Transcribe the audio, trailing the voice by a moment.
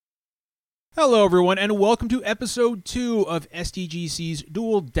Hello, everyone, and welcome to episode 2 of STGC's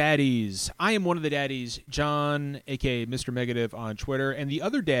Dual Daddies. I am one of the daddies, John, aka Mr. Megadeth on Twitter, and the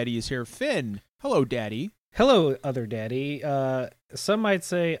other daddy is here, Finn. Hello, Daddy. Hello, other daddy. Some might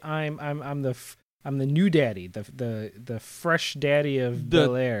say I'm the new daddy, the fresh daddy of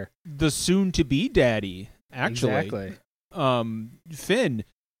Bel Air, the soon-to-be daddy. Actually, exactly. Finn.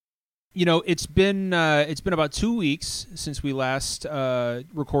 You know, it's been about 2 weeks since we last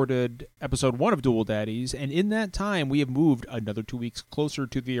recorded episode 1 of Dual Daddies, and in that time we have moved another 2 weeks closer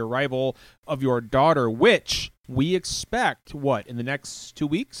to the arrival of your daughter, which we expect, in the next 2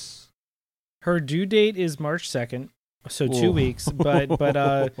 weeks? Her due date is March 2nd, so 2 weeks, but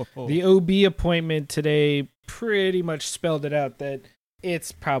the OB appointment today pretty much spelled it out that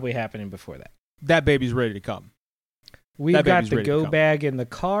it's probably happening before that. That baby's ready to come. We've got the go bag in the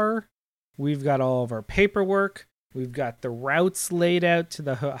car. We've got all of our paperwork. We've got the routes laid out to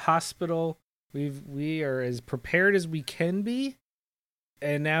the hospital. We are as prepared as we can be.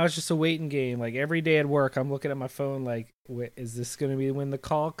 And now it's just a waiting game. Like every day at work, I'm looking at my phone like, is this going to be when the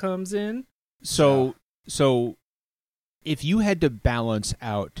call comes in? So if you had to balance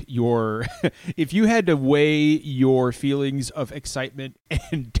out if you had to weigh your feelings of excitement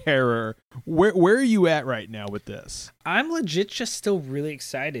and terror, where are you at right now with this? I'm legit just still really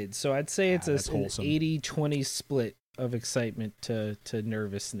excited. So I'd say it's an 80-20 split of excitement to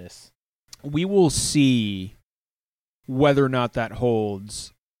nervousness. We will see whether or not that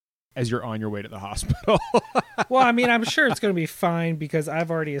holds as you're on your way to the hospital. Well, I mean, I'm sure it's going to be fine because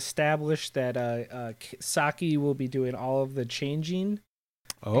I've already established that Saki will be doing all of the changing.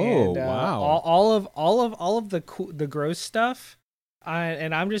 Oh, and, wow! All of the gross stuff,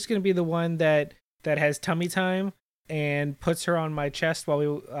 and I'm just going to be the one that has tummy time and puts her on my chest while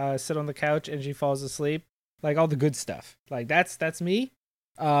we sit on the couch and she falls asleep. Like all the good stuff. Like that's me.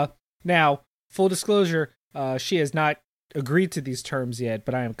 Now, full disclosure, she has not agreed to these terms yet,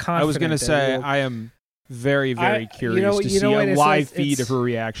 but I am confident. I was going to say I am very, very curious to see a live feed of her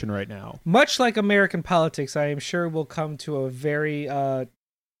reaction right now. Much like American politics, I am sure we'll come to a very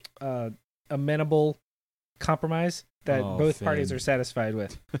amenable compromise that both parties are satisfied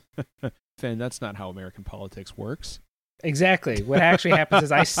with. Finn, that's not how American politics works. Exactly. What actually happens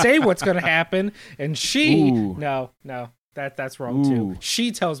is I say what's going to happen, and she no, that's wrong too.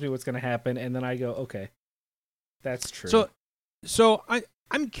 She tells me what's going to happen, and then I go, okay. That's true. So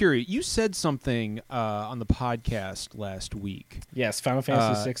I'm curious. You said something on the podcast last week. Yes, Final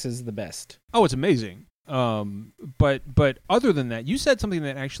Fantasy VI is the best. Oh, it's amazing. But other than that, you said something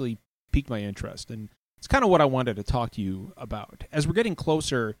that actually piqued my interest, and it's kind of what I wanted to talk to you about. As we're getting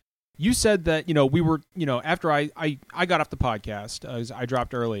closer, you said that we were after I got off the podcast, I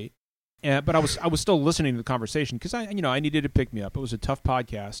dropped early, but I was still listening to the conversation because I needed to pick me up. It was a tough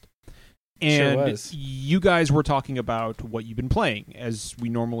podcast. And you guys were talking about what you've been playing, as we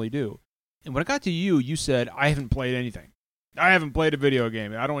normally do. And when I got to you, you said, I haven't played anything. I haven't played a video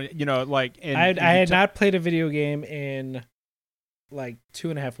game. I don't, And I had not played a video game in like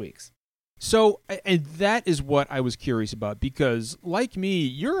 2.5 weeks. So, and that is what I was curious about because, like me,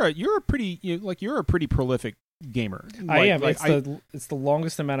 you're a pretty prolific gamer. I am. It's the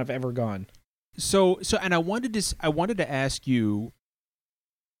longest amount I've ever gone. So, and I wanted to ask you.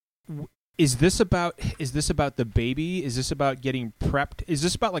 Is this about the baby? Is this about getting prepped? Is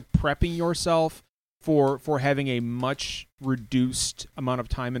this about like prepping yourself for having a much reduced amount of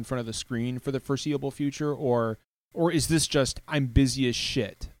time in front of the screen for the foreseeable future, or is this just I'm busy as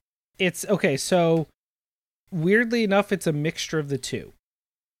shit? It's okay. So weirdly enough, it's a mixture of the two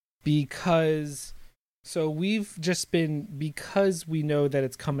because we've just been, because we know that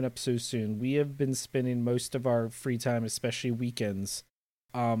it's coming up so soon, we have been spending most of our free time, especially weekends,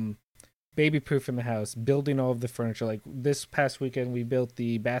 baby-proofing the house, building all of the furniture. Like this past weekend, we built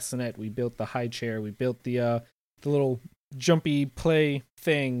the bassinet, we built the high chair, we built the little jumpy play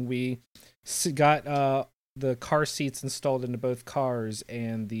thing. We got the car seats installed into both cars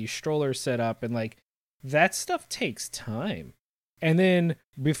and the stroller set up, and like that stuff takes time. And then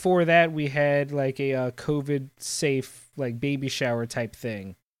before that, we had like a COVID-safe like baby shower type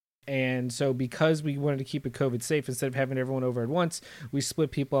thing. And so because we wanted to keep it COVID safe, instead of having everyone over at once, we split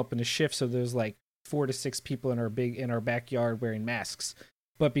people up into shifts. So there's like 4 to 6 people in our backyard wearing masks.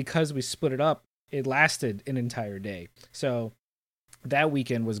 But because we split it up, it lasted an entire day. So that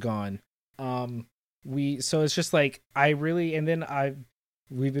weekend was gone. So it's just like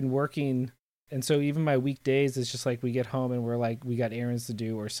we've been working. And so even my weekdays, it's just like we get home and we're like, we got errands to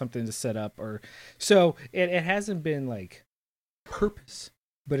do or something to set up. So it hasn't been like purpose.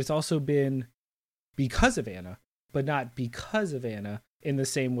 But it's also been because of Anna, but not because of Anna. in the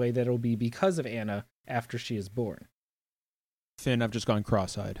same way that it'll be because of Anna after she is born. Finn, I've just gone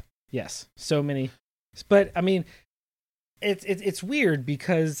cross-eyed. Yes, so many. But I mean, it's weird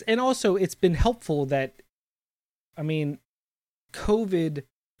because, and also it's been helpful that, I mean, COVID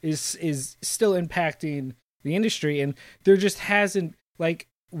is still impacting the industry, and there just hasn't, like,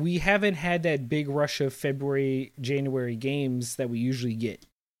 we haven't had that big rush of February, January games that we usually get.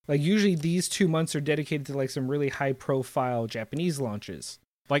 Like, usually these 2 months are dedicated to like some really high profile Japanese launches.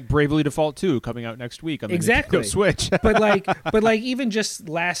 Like Bravely Default 2 coming out next week on the Exactly. Nintendo Switch. but like even just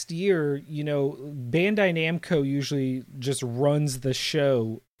last year, you know, Bandai Namco usually just runs the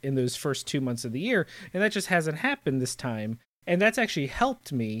show in those first 2 months of the year, and that just hasn't happened this time. And that's actually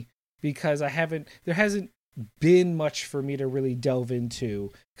helped me because there hasn't been much for me to really delve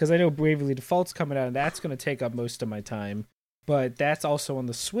into, because I know Bravely Default's coming out and that's going to take up most of my time. But that's also on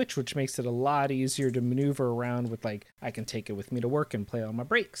the Switch, which makes it a lot easier to maneuver around with. Like, I can take it with me to work and play on my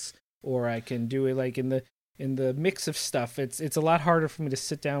breaks, or I can do it like in the mix of stuff. It's a lot harder for me to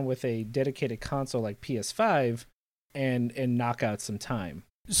sit down with a dedicated console like PS5 and knock out some time.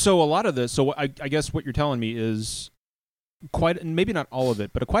 So a lot of this, I guess what you're telling me is quite, maybe not all of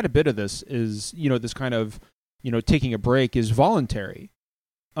it, but quite a bit of this is, you know, this kind of, you know, taking a break is voluntary.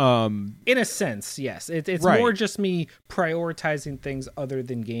 In a sense, yes. It's right. more just me prioritizing things other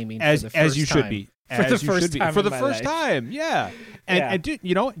than gaming as you should be. For the first time, yeah. And dude,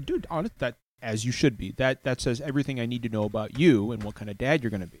 you know, honest, that as you should be. That says everything I need to know about you and what kind of dad you're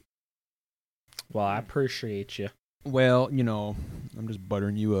going to be. Well, I appreciate you. Well, you know, I'm just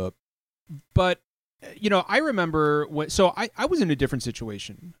buttering you up. But you know, I remember so I was in a different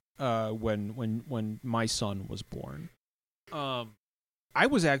situation when my son was born. I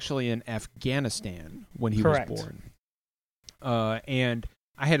was actually in Afghanistan when he Correct. was born. And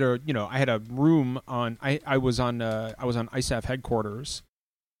I had a room on I was on ISAF headquarters.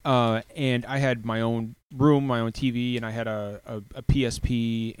 And I had my own room, my own TV, and I had a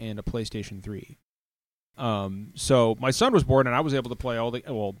PSP and a PlayStation 3. So my son was born and I was able to play all the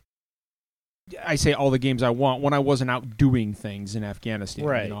games I want when I wasn't out doing things in Afghanistan.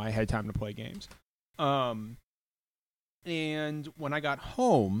 Right. You know, I had time to play games. And when I got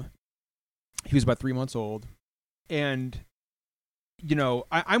home, he was about 3 months old. And, you know,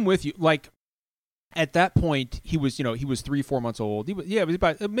 I'm with you. Like, at that point, he was 3-4 months old. It was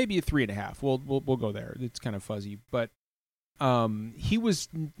about maybe 3.5. We'll go there. It's kind of fuzzy. But he was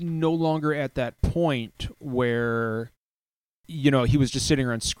no longer at that point where, you know, he was just sitting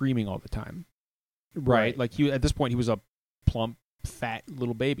around screaming all the time. Right? Like, at this point, he was a plump, fat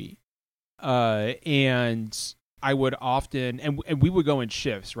little baby. And I would often, and we would go in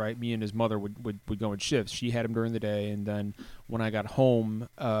shifts, right? Me and his mother would go in shifts. She had him during the day, and then when I got home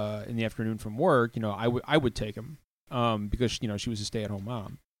in the afternoon from work, you know, I would take him because, you know, she was a stay-at-home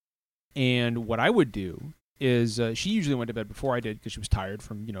mom. And what I would do is she usually went to bed before I did because she was tired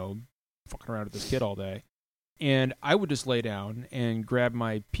from, you know, fucking around with this kid all day. And I would just lay down and grab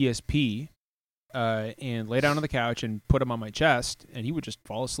my PSP and lay down on the couch and put him on my chest, and he would just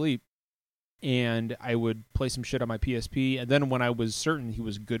fall asleep. And I would play some shit on my PSP, and then when I was certain he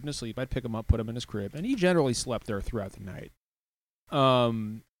was good and asleep, I'd pick him up, put him in his crib, and he generally slept there throughout the night.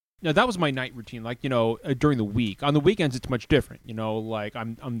 Now that was my night routine. Like, you know, during the week. On the weekends, it's much different. You know, like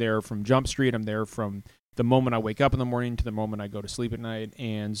I'm there from Jump Street. I'm there from the moment I wake up in the morning to the moment I go to sleep at night.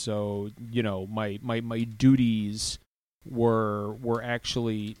 And so, you know, my duties were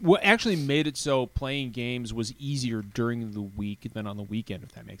actually made it so playing games was easier during the week than on the weekend,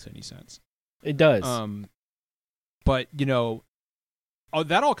 if that makes any sense. It does. But, you know,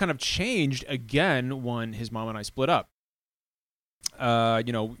 that all kind of changed again when his mom and I split up.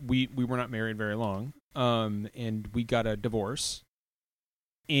 You know, we were not married very long, and we got a divorce.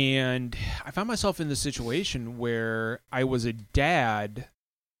 And I found myself in the situation where I was a dad,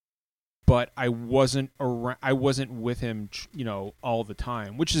 but I wasn't with him, you know, all the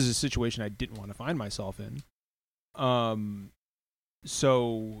time, which is a situation I didn't want to find myself in.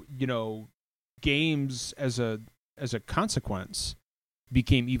 So, you know, games as a consequence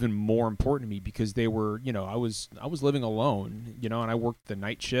became even more important to me because they were, you know, I was living alone, you know, and I worked the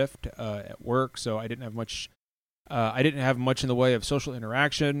night shift at work, so I didn't have much in the way of social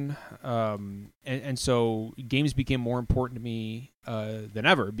interaction, and so games became more important to me than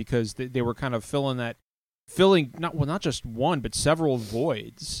ever because they were kind of filling not just one but several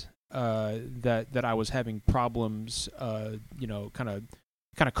voids that I was having problems, you know, kind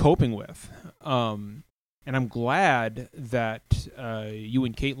of coping with. And I'm glad that you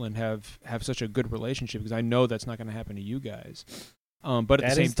and Caitlin have such a good relationship because I know that's not going to happen to you guys. But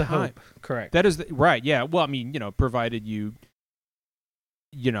at the same time, correct. That is right. Yeah. Well, I mean, you know, provided you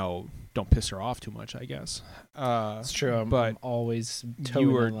don't piss her off too much, I guess. It's true. I'm always towing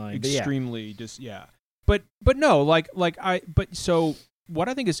you are the line. extremely but no, so what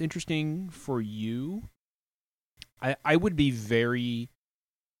I think is interesting for you, I would be very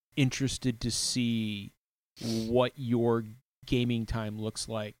interested to see what your gaming time looks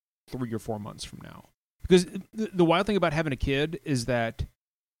like 3 or 4 months from now. Because the wild thing about having a kid is that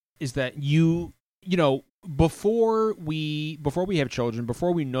before we have children,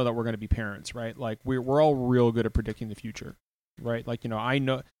 before we know that we're going to be parents, right? Like we're all real good at predicting the future, right? Like, I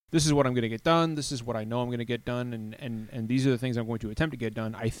know this is what I'm going to get done. This is what I know I'm going to get done. And these are the things I'm going to attempt to get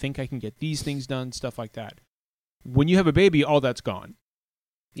done. I think I can get these things done, stuff like that. When you have a baby, all that's gone.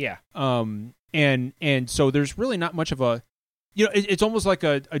 Yeah. And so there's really not much of a, it's almost like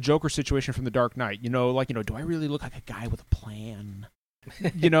a Joker situation from The Dark Knight, do I really look like a guy with a plan?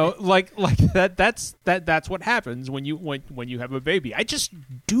 Like that's what happens when you have a baby. I just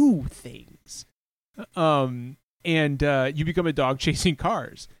do things. And you become a dog chasing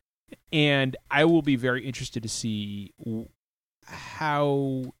cars. And I will be very interested to see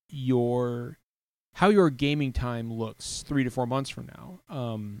how your gaming time looks 3 to 4 months from now.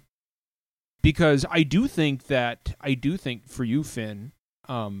 Because I do think for you, Finn,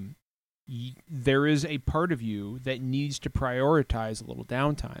 there is a part of you that needs to prioritize a little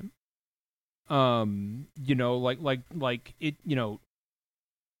downtime. Like it,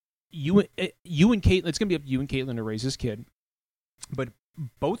 you and Caitlin, it's going to be up to you and Caitlin to raise this kid, but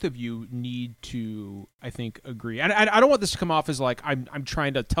both of you need to, I think, agree. And I don't want this to come off as like I'm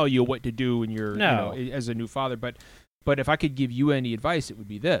trying to tell you what to do when you're as a new father, but if I could give you any advice, it would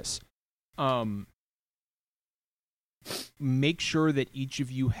be this. Make sure that each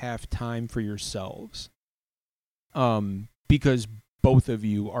of you have time for yourselves. Because both of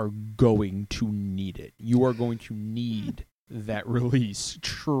you are going to need it. You are going to need that release.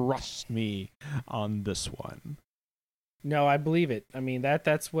 Trust me on this one. No, I believe it. I mean,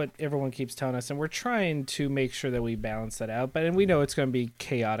 that's what everyone keeps telling us, and we're trying to make sure that we balance that out. But we know it's going to be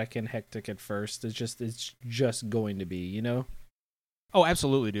chaotic and hectic at first. It's just going to be, Oh,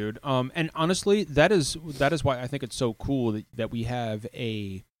 absolutely, dude. And honestly, that is why I think it's so cool that we have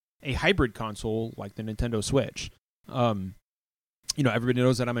a hybrid console like the Nintendo Switch. Everybody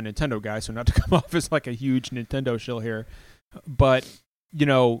knows that I'm a Nintendo guy, so not to come off as like a huge Nintendo shill here, but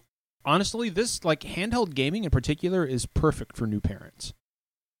honestly, this like handheld gaming in particular is perfect for new parents.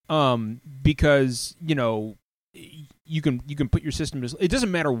 Because you can put your system to, it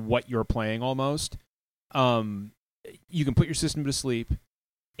doesn't matter what you're playing almost. You can put your system to sleep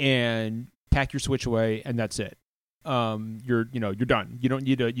and pack your Switch away, and that's it. You're done. You don't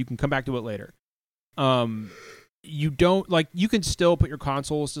need to. You can come back to it later. You don't like. You can still put your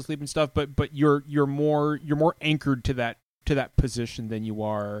consoles to sleep and stuff, but you're more anchored to that position than you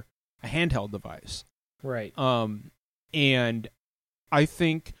are a handheld device. Right. And I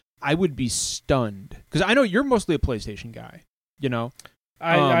think I would be stunned because I know you're mostly a PlayStation guy.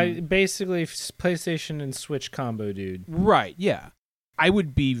 I basically PlayStation and Switch combo, dude. Right, yeah. I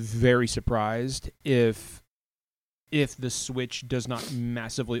would be very surprised if the Switch does not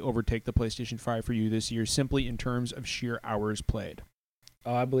massively overtake the PlayStation 5 for you this year, simply in terms of sheer hours played.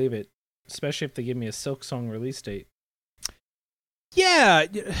 Oh, I believe it. Especially if they give me a Silksong release date. Yeah,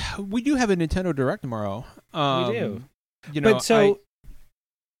 we do have a Nintendo Direct tomorrow. We do. But so,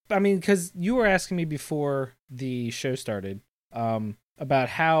 I mean, because you were asking me before the show started, about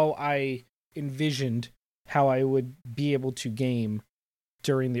how I envisioned how I would be able to game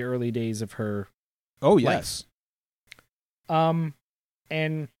during the early days of her yes. life.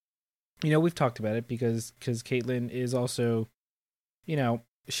 And, we've talked about it because Caitlin is also,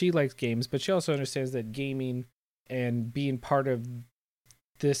 she likes games, but she also understands that gaming and being part of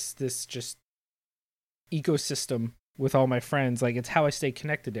this just ecosystem with all my friends, like it's how I stay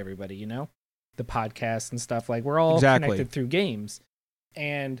connected to everybody, the podcast and stuff. Like we're all connected through games.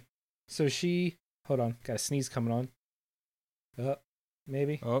 And so hold on, got a sneeze coming on.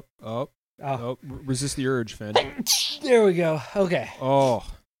 Maybe. Oh. Resist the urge, Finn. There we go. Okay. Oh,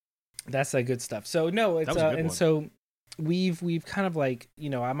 that's that good stuff. So no, it's and one. So we've kind of like,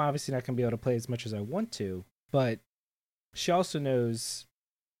 I'm obviously not going to be able to play as much as I want to, but she also knows,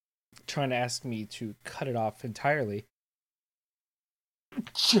 trying to ask me to cut it off entirely.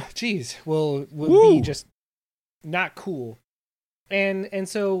 Jeez, will be just not cool. And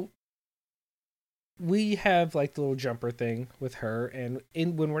so we have like the little jumper thing with her, and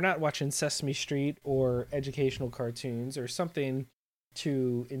when we're not watching Sesame Street or educational cartoons or something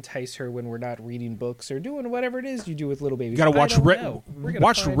to entice her, when we're not reading books or doing whatever it is you do with little babies. You gotta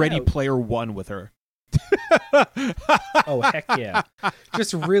watch Ready Player One with her. Oh, heck yeah.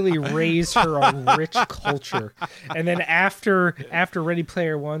 Just really raise her on rich culture. And then after Ready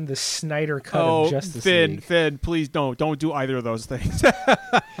Player One, the Snyder cut of Justice League. Finn, please don't do either of those things.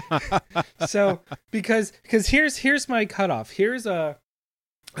 So, because here's my cutoff. Here's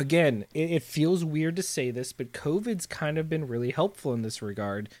again, it feels weird to say this, but COVID's kind of been really helpful in this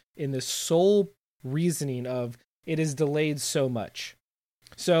regard, in the sole reasoning of it is delayed so much.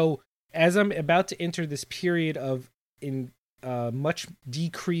 So, as I'm about to enter this period of much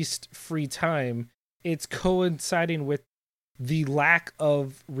decreased free time, it's coinciding with the lack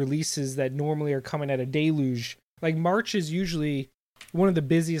of releases that normally are coming at a deluge. Like March is usually one of the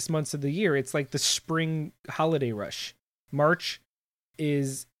busiest months of the year. It's like the spring holiday rush. March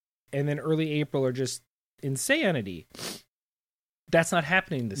is, and then early April are just insanity. That's not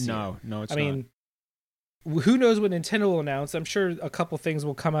happening this year. No, it's not. I mean, who knows what Nintendo will announce? I'm sure a couple things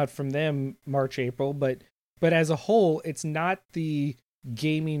will come out from them March, April, but as a whole, it's not the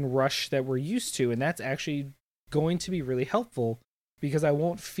gaming rush that we're used to, and that's actually going to be really helpful because I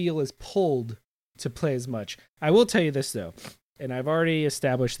won't feel as pulled to play as much. I will tell you this though, and I've already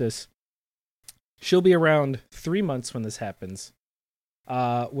established this. She'll be around 3 months when this happens.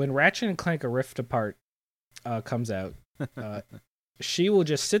 When Ratchet and Clank: A Rift Apart comes out, she will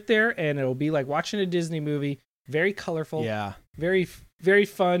just sit there and it'll be like watching a Disney movie. Very colorful. Yeah. Very, very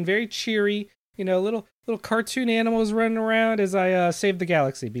fun. Very cheery. You know, little cartoon animals running around as I save the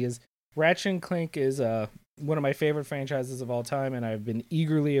galaxy, because Ratchet and Clank is one of my favorite franchises of all time, and I've been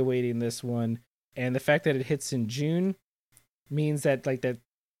eagerly awaiting this one. And the fact that it hits in June means that the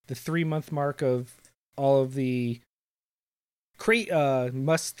 3 month mark of all of the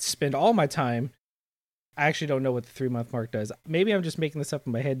must spend all my time. I actually don't know what the 3 month mark does. Maybe I'm just making this up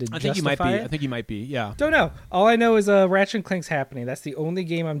in my head to justify it. I think you might be. Yeah. Don't know. All I know is Ratchet and Clank's happening. That's the only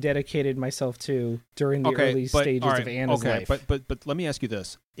game I'm dedicated myself to during the early stages of Anna's life. But let me ask you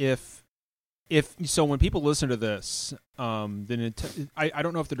this: If so, when people listen to this, then I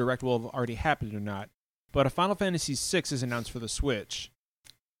don't know if the direct will have already happened or not. But a Final Fantasy VI is announced for the Switch.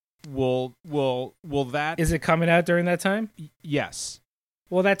 Will that? Is it coming out during that time? Yes.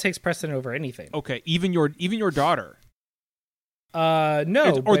 Well, that takes precedent over anything. Okay, even your daughter. No,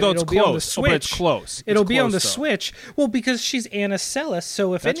 it'll be on the Switch. But it's close. It'll be on the Switch. Well, because she's Anna Celis,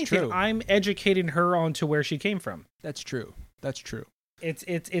 so if anything, I'm educating her on to where she came from. That's true.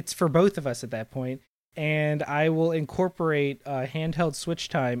 It's for both of us at that point, and I will incorporate handheld Switch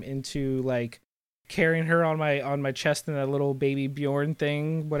time into like carrying her on my chest in that little baby Bjorn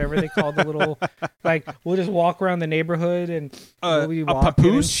thing, whatever they call the little like. We'll just walk around the neighborhood and we'll be walking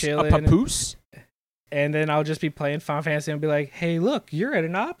and chilling. A papoose. And then I'll just be playing Final Fantasy and be like, "Hey, look, you're at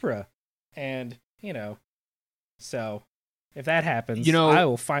an opera," and so if that happens, I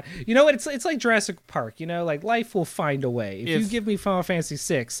will find. You know what? It's like Jurassic Park. Like life will find a way. If you give me Final Fantasy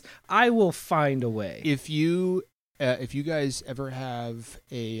VI, I will find a way. If you guys ever have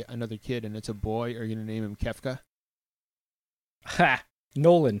another kid and it's a boy, are you gonna name him Kefka? Ha!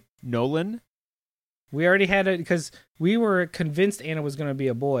 Nolan. We already had it because we were convinced Anna was gonna be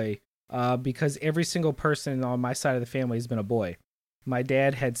a boy. Because every single person on my side of the family has been a boy. My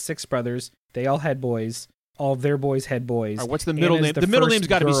dad had 6 brothers. They all had boys. All of their boys had boys. All right, what's the middle name? The middle name's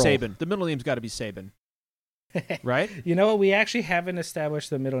got to be Sabin. The middle name's got to be Sabin. Right? You know what? We actually haven't established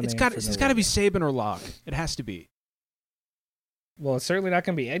the middle name. It's got to be Sabin or Locke. It has to be. Well, it's certainly not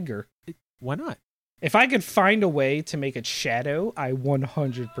going to be Edgar. Why not? If I could find a way to make it Shadow, I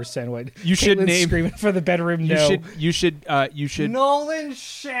 100% would. You should name screaming for the bedroom. You should. Nolan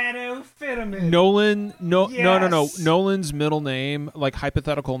Shadow Fitterman. Nolan. No. Nolan's middle name, like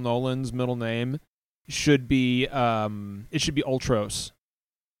hypothetical Nolan's middle name, should be. It should be Ultros.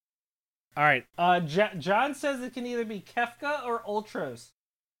 All right. John says it can either be Kefka or Ultros.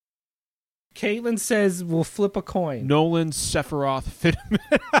 Caitlin says we'll flip a coin. Nolan Sephiroth Fitterman.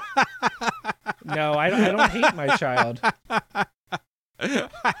 No, I don't hate my child.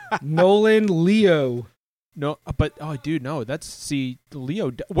 Nolan Leo. No, but dude, no. That's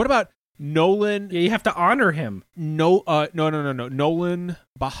Leo. What about Nolan? Yeah, you have to honor him. No. Nolan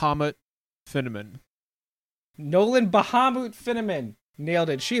Bahamut Finneman. Nolan Bahamut Finneman. Nailed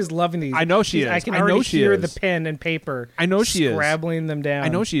it. She is loving these. I know she is. I can already hear the pen and paper. I know she is scrabbling them down. I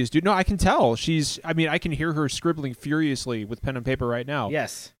know she is, dude. No, I can tell. I can hear her scribbling furiously with pen and paper right now.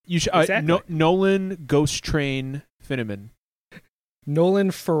 Yes. You should. Exactly. Nolan Ghost Train Finneman. Nolan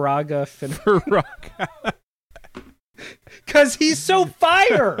Faraga Finneman. Because he's so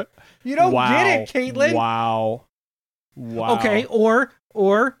fire. You don't get it, Caitlin. Wow. Okay, or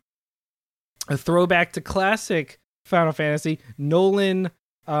a throwback to classic Final Fantasy, Nolan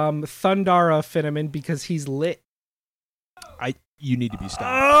Thundara Finneman because he's lit. You need to be stopped.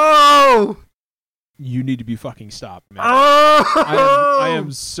 Oh! You need to be fucking stopped, man. Oh! I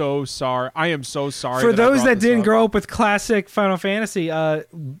am so sorry. I am so sorry. For those that didn't grow up with classic Final Fantasy, the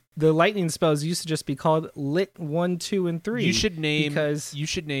lightning spells used to just be called Lit 1, 2, and 3. You should name a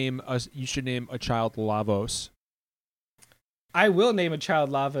child Lavos. I will name a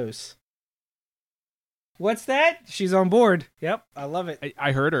child Lavos. What's that? She's on board. Yep, I love it.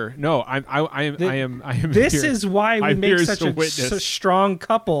 I heard her. No, I am. This here. is why we I'm make here such to a witness. strong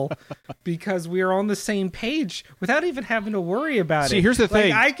couple, because we are on the same page without even having to worry about it. See, here's the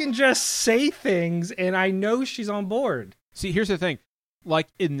thing. I can just say things, and I know she's on board. See, here's the thing. Like,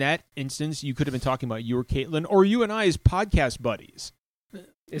 in that instance, you could have been talking about you or Caitlin, or you and I as podcast buddies.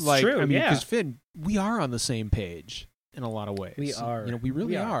 It's like, true, I mean, yeah. because Finn, we are on the same page in a lot of ways. We are. You know, we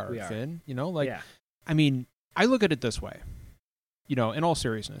really are, We are. Finn. You know, like, Yeah. I mean, I look at it this way. You know, in all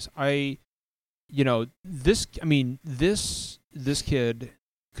seriousness, this kid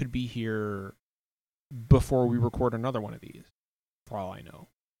could be here before we record another one of these, for all I know.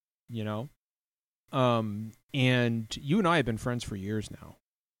 You know? And you and I have been friends for years now.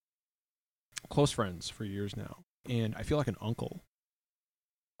 Close friends for years now. And I feel like an uncle.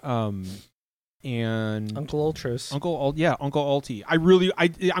 And Uncle Ultros. Uncle Alti.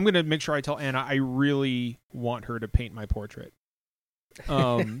 I'm gonna make sure I tell Anna I really want her to paint my portrait.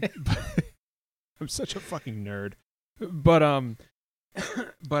 I'm such a fucking nerd. But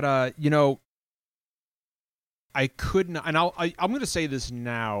you know, I couldn't, and I'm gonna say this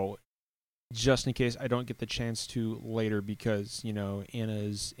now, just in case I don't get the chance to later, because you know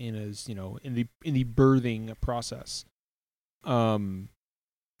Anna's you know in the birthing process.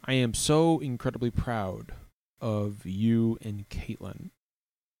 I am so incredibly proud of you and Caitlin.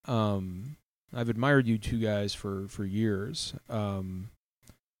 I've admired you two guys for years.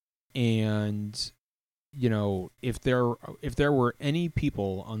 And you know, if there were any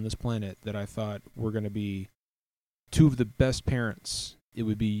people on this planet that I thought were going to be two of the best parents, it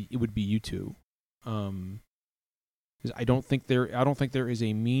would be you two. 'Cause I don't think there is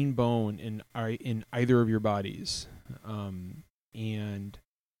a mean bone in either of your bodies. And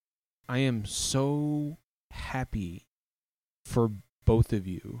I am so happy for both of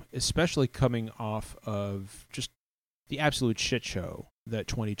you, especially coming off of just the absolute shit show that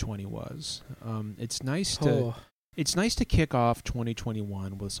 2020 was. It's nice to kick off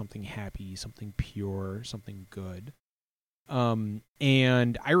 2021 with something happy, something pure, something good.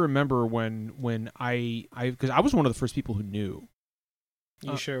 And I remember when I because I was one of the first people who knew.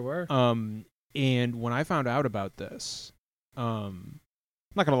 You sure were. And when I found out about this, I'm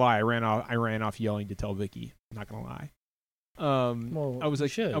not gonna lie, I ran off yelling to tell Vicky. I'm not gonna lie. Well, I was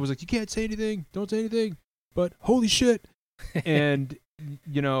like, you can't say anything, don't say anything, but holy shit. And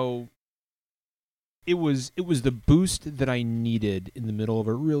you know, it was the boost that I needed in the middle of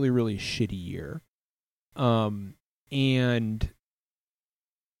a really, really shitty year. And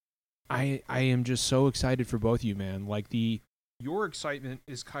I am just so excited for both of you, man. Like your excitement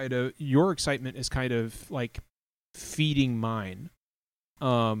is kind of like feeding mine.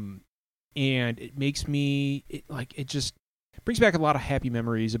 And it makes me it just brings back a lot of happy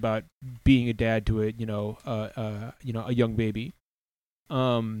memories about being a dad to a young baby.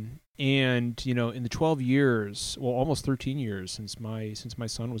 And you know, in the 12 years, well, almost 13 years since my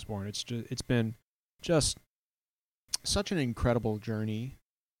son was born, it's been just such an incredible journey,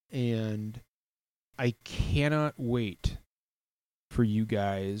 and I cannot wait for you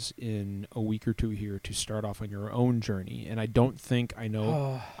guys in a week or two here to start off on your own journey. And I don't think I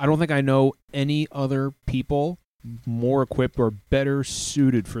know any other people more equipped or better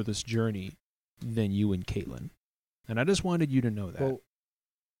suited for this journey than you and Caitlin. And I just wanted you to know that. Well,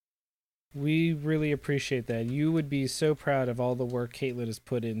 we really appreciate that. You would be so proud of all the work Caitlin has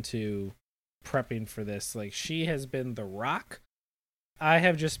put into prepping for this. Like, she has been the rock. I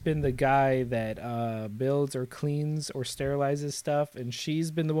have just been the guy that builds or cleans or sterilizes stuff, and she's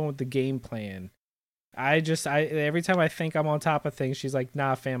been the one with the game plan. I every time I think I'm on top of things, she's like,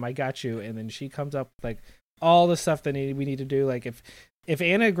 "Nah, fam, I got you." And then she comes up with, like, all the stuff that we need to do. Like, if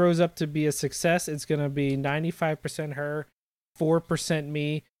Anna grows up to be a success, it's gonna be 95% her, 4%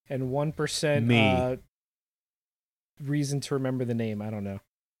 me, and 1% me. Reason to remember the name. I don't know.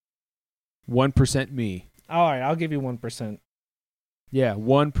 1% me. All right, I'll give you 1%. Yeah,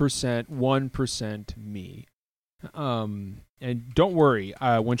 1% me. And don't worry,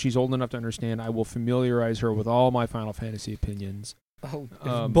 when she's old enough to understand, I will familiarize her with all my Final Fantasy opinions. Oh,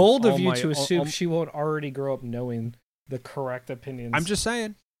 bold of you to assume she won't already grow up knowing the correct opinions. I'm just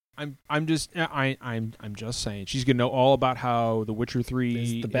saying. I'm just saying she's gonna know all about how The Witcher 3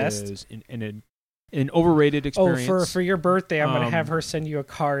 Is the best? is an overrated experience. Oh, for your birthday, I'm gonna have her send you a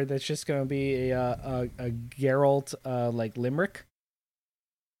card that's just gonna be a Geralt like limerick.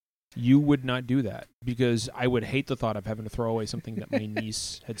 You would not do that because I would hate the thought of having to throw away something that my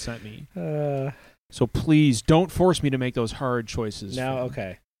niece had sent me. So please don't force me to make those hard choices. No,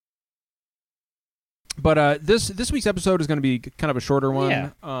 okay. But this week's episode is going to be kind of a shorter one. Yeah.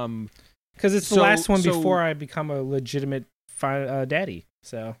 Because it's the last one before I become a legitimate daddy.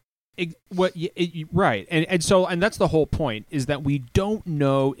 So. Right, and that's the whole point, is that we don't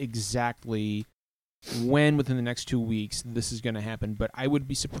know exactly when within the next 2 weeks this is going to happen, but I would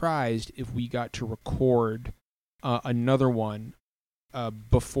be surprised if we got to record another one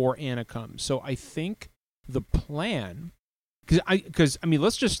before Anna comes. So I think the plan, because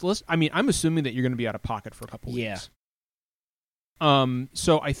I'm assuming that you're going to be out of pocket for a couple weeks. Yeah.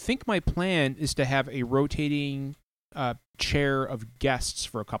 So I think my plan is to have a rotating chair of guests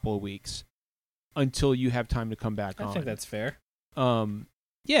for a couple of weeks until you have time to come back on. I think that's fair.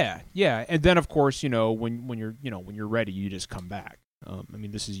 Yeah, and then of course, when you're ready, you just come back.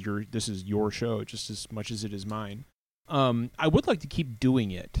 This is your show just as much as it is mine. I would like to keep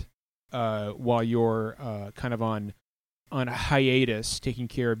doing it while you're kind of on a hiatus, taking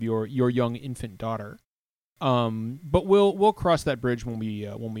care of your young infant daughter. But we'll cross that bridge when we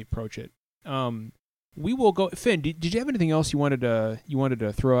approach it. We will go. Finn, did you have anything else you wanted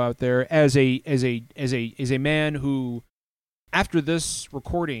to throw out there as a man who, after this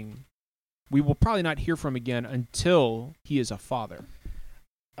recording, we will probably not hear from again until he is a father?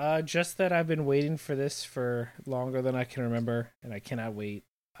 Just that I've been waiting for this for longer than I can remember, and I cannot wait.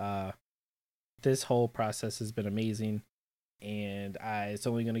 This whole process has been amazing, and it's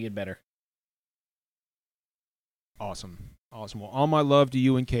only going to get better. Awesome. Well, all my love to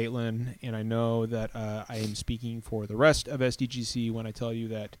you and Caitlin, and I know that I am speaking for the rest of SDGC when I tell you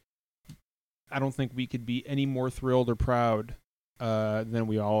that I don't think we could be any more thrilled or proud than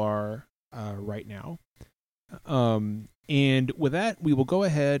we all are right now. And with that, we will go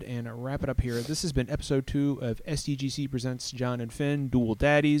ahead and wrap it up here. This has been episode 2 of SDGC Presents John and Finn, Dual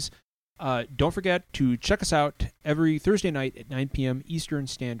Daddies. Don't forget to check us out every Thursday night at 9 p.m. Eastern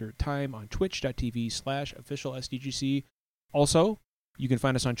Standard Time on twitch.tv/officialsdgc. Also, you can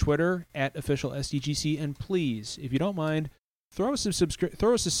find us on Twitter at officialsdgc. And please, if you don't mind, throw us a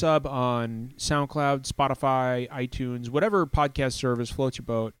sub on SoundCloud, Spotify, iTunes, whatever podcast service floats your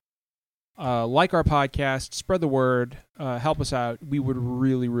boat. Like our podcast, spread the word, help us out. We would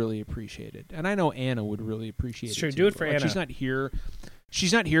really, really appreciate it. And I know Anna would really appreciate it. Sure, too. do it for Anna. She's not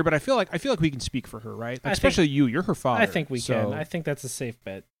here. But I feel like we can speak for her, right? Especially you. You're her father. I think we can. I think that's a safe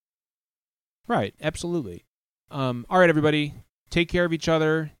bet. Right, absolutely. All right, everybody. Take care of each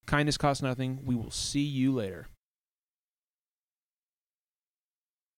other. Kindness costs nothing. We will see you later.